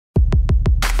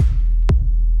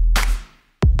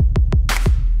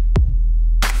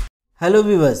Hello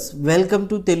viewers, welcome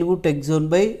to Telugu Tech Zone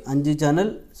by Anji channel.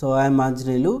 So I am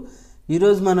Anji. ఈ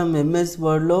రోజు మనం MS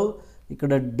Word లో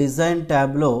ఇక్కడ design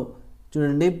tab లో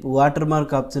చూడండి వాటర్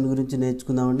మార్క్ ఆప్షన్ గురించి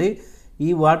నేర్చుకుందామండి.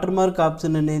 ఈ వాటర్ మార్క్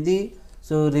ఆప్షన్ అనేది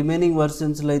సో రిమైనింగ్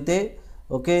వర్షన్స్ లో అయితే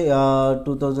ఓకే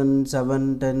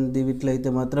 2007-10 దీవిట్లో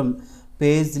అయితే మాత్రం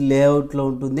పేజ్ లేఅవుట్ లో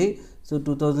ఉంటుంది. సో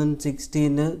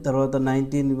 2016 తర్వాత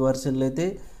 19 వర్షన్లో అయితే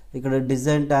ఇక్కడ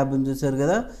డిజైన్ ట్యాబ్ ని చూశారు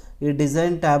కదా, ఈ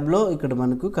డిజైన్ ట్యాబ్లో ఇక్కడ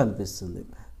మనకు కనిపిస్తుంది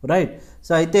రైట్.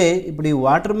 సో అయితే ఇప్పుడు ఈ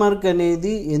వాటర్ మార్క్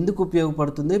అనేది ఎందుకు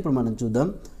ఉపయోగపడుతుంది ఇప్పుడు మనం చూద్దాం.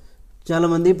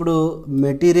 చాలామంది ఇప్పుడు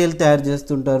మెటీరియల్ తయారు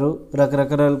చేస్తుంటారు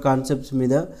రకరకాల కాన్సెప్ట్స్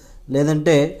మీద,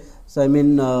 లేదంటే సో ఐ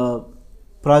మీన్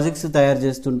ప్రాజెక్ట్స్ తయారు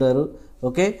చేస్తుంటారు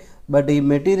ఓకే. బట్ ఈ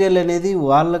మెటీరియల్ అనేది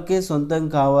వాళ్ళకే సొంతం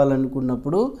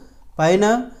కావాలనుకున్నప్పుడు పైన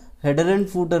హెడర్ అండ్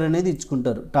ఫూటర్ అనేది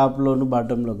ఇచ్చుకుంటారు టాప్లోను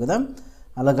బాటంలో కదా.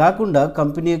 అలా కాకుండా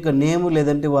కంపెనీ యొక్క నేమ్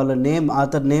లేదంటే వాళ్ళ నేమ్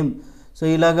ఆథర్ నేమ్ సో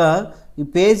ఇలాగా ఈ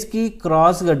పేజ్కి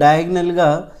క్రాస్గా డయాగ్నల్గా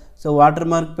సో వాటర్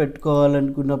మార్క్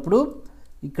పెట్టుకోవాలనుకున్నప్పుడు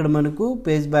ఇక్కడ మనకు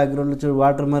పేజ్ బ్యాక్గ్రౌండ్లో చూడండి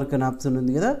వాటర్ మార్క్ అనే ఆప్షన్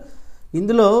ఉంది కదా.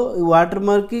 ఇందులో ఈ వాటర్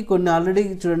మార్క్కి కొన్ని ఆల్రెడీ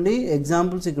చూడండి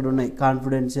ఎగ్జాంపుల్స్ ఇక్కడ ఉన్నాయి,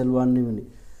 కాన్ఫిడెన్షియల్ వన్ ఇవన్నీ.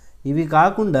 ఇవి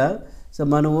కాకుండా సో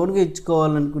మనం ఓన్గా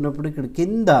ఇచ్చుకోవాలనుకున్నప్పుడు ఇక్కడ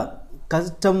కింద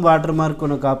కస్టమ్ వాటర్ మార్క్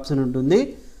అనే ఒక ఆప్షన్ ఉంటుంది.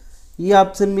 ఈ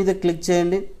ఆప్షన్ మీద క్లిక్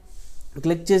చేయండి.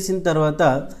 క్లిక్ చేసిన తర్వాత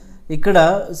ఇక్కడ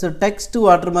సో టెక్స్ట్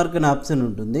వాటర్ మార్క్ అనే ఆప్షన్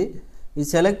ఉంటుంది. ఇది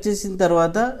సెలెక్ట్ చేసిన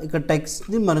తర్వాత ఇక్కడ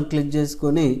టెక్స్ట్ని మనం క్లిక్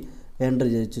చేసుకొని ఎంటర్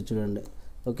చేయొచ్చు చూడండి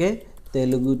okay.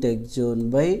 Telugu tech zone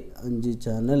by Anji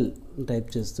channel type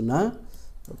చేస్తున్నా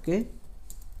ఓకే.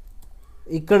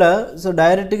 ఇక్కడ సో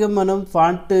డైరెక్ట్గా మనం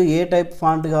ఫాంట్ ఏ టైప్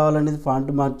ఫాంట్ కావాలనేది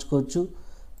ఫాంట్ మార్చుకోవచ్చు.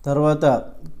 తర్వాత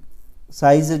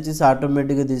సైజ్ వచ్చేసి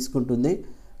ఆటోమేటిక్గా తీసుకుంటుంది,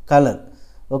 కలర్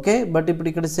ఓకే. బట్ ఇప్పుడు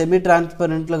ఇక్కడ సెమీ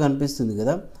ట్రాన్స్పరెంట్లో కనిపిస్తుంది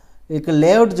కదా, ఇక్కడ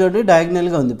లేఅవుట్ చూడండి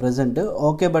డయాగ్నల్గా ఉంది ప్రజెంట్.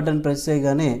 ఓకే బటన్ ప్రెస్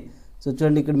చేయగానే సో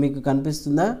చూడండి ఇక్కడ మీకు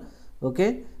కనిపిస్తుందా ఓకే.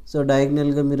 సో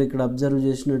డయాగ్నల్గా మీరు ఇక్కడ అబ్జర్వ్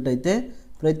చేసినట్టయితే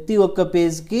ప్రతి ఒక్క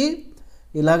పేజ్కి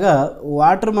ఇలాగా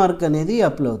వాటర్ మార్క్ అనేది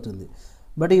అప్లై అవుతుంది.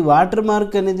 బట్ ఈ వాటర్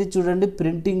మార్క్ అనేది చూడండి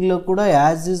ప్రింటింగ్లో కూడా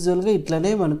యాజ్ యూజువల్గా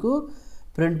ఇట్లనే మనకు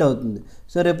ప్రింట్ అవుతుంది.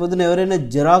 సో రేపొద్దున ఎవరైనా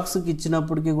జిరాక్స్కి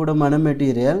ఇచ్చినప్పటికీ కూడా మన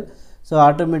మెటీరియల్ సో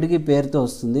ఆటోమేటిక్గా పేరుతో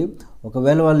వస్తుంది.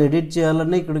 ఒకవేళ వాళ్ళు ఎడిట్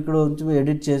చేయాలన్నా ఇక్కడ కొంచెం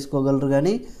ఎడిట్ చేసుకోగలరు,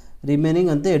 కానీ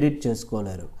రిమైనింగ్ అంతా ఎడిట్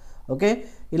చేసుకోలేరు ఓకే.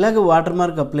 ఇలాగ వాటర్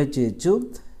మార్క్ అప్లై చేయొచ్చు.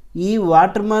 ఈ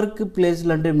వాటర్ మార్క్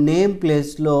ప్లేస్లో అంటే నేమ్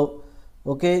ప్లేస్లో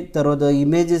ఓకే. తర్వాత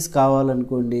ఇమేజెస్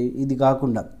కావాలనుకోండి, ఇది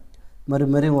కాకుండా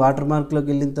మరి వాటర్ మార్క్లోకి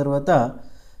వెళ్ళిన తర్వాత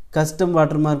కస్టమ్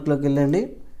వాటర్ మార్క్లోకి వెళ్ళండి.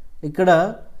 ఇక్కడ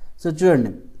సో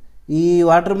చూడండి ఈ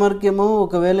వాటర్ మార్క్ ఏమో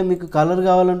ఒకవేళ మీకు కలర్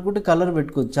కావాలనుకుంటే కలర్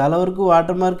పెట్టుకోవచ్చు. చాలా వరకు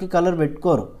వాటర్ మార్క్కి కలర్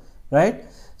పెట్టుకోరు రైట్.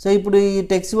 సో ఇప్పుడు ఈ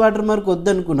టెక్స్ట్ వాటర్ మార్క్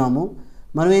వద్దనుకున్నాము,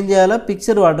 మనం ఏం చేయాలా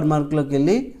పిక్చర్ వాటర్ మార్క్లోకి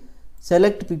వెళ్ళి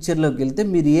సెలెక్ట్ పిక్చర్లోకి వెళ్తే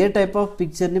మీరు ఏ టైప్ ఆఫ్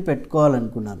పిక్చర్ని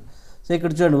పెట్టుకోవాలనుకున్నారు. సో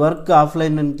ఇక్కడ చూడండి వర్క్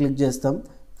ఆఫ్లైన్ అని క్లిక్ చేస్తాం,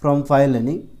 ఫ్రమ్ ఫైల్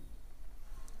అని.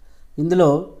 ఇందులో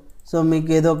సో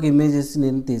మీకు ఏదో ఒక ఇమేజెస్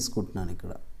నేను తీసుకుంటున్నాను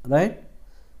ఇక్కడ రైట్.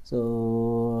 సో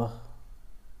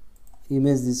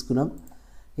ఇమేజ్ తీసుకున్నాం,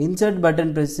 ఇన్సర్ట్ బటన్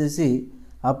ప్రెస్ చేసి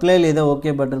అప్లై లేదా ఓకే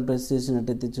బటన్ ప్రెస్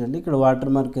చేసినట్టయితే చూడండి ఇక్కడ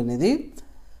వాటర్ మార్క్ అనేది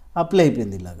అప్లై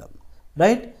అయిపోయింది ఇలాగా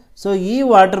రైట్. సో ఈ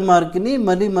వాటర్ మార్క్ని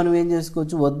మళ్ళీ మనం ఏం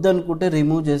చేసుకోవచ్చు, వద్దనుకుంటే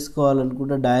రిమూవ్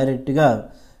చేసుకోవాలనుకుంటే డైరెక్ట్గా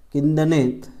కిందనే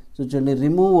చూడండి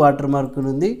రిమూవ్ వాటర్ మార్క్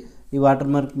ఉంది, ఈ వాటర్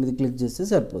మార్క్ మీద క్లిక్ చేస్తే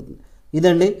సరిపోతుంది.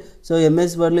 ఇదండి సో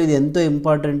MS వర్డ్లో ఇది ఎంతో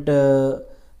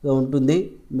ఇంపార్టెంట్గా ఉంటుంది,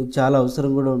 మీకు చాలా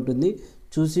అవసరం కూడా ఉంటుంది.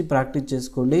 చూసి ప్రాక్టీస్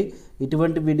చేసుకోండి.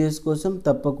 ఇటువంటి వీడియోస్ కోసం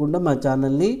తప్పకుండా మా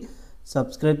ఛానల్ని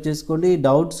సబ్స్క్రైబ్ చేసుకోండి.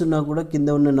 డౌట్స్ ఉన్నా కూడా కింద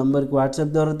ఉన్న నెంబర్కి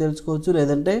వాట్సాప్ ద్వారా తెలుసుకోవచ్చు,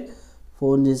 లేదంటే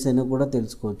ఫోన్ చేసైనా కూడా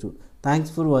తెలుసుకోవచ్చు.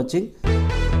 Thanks for watching.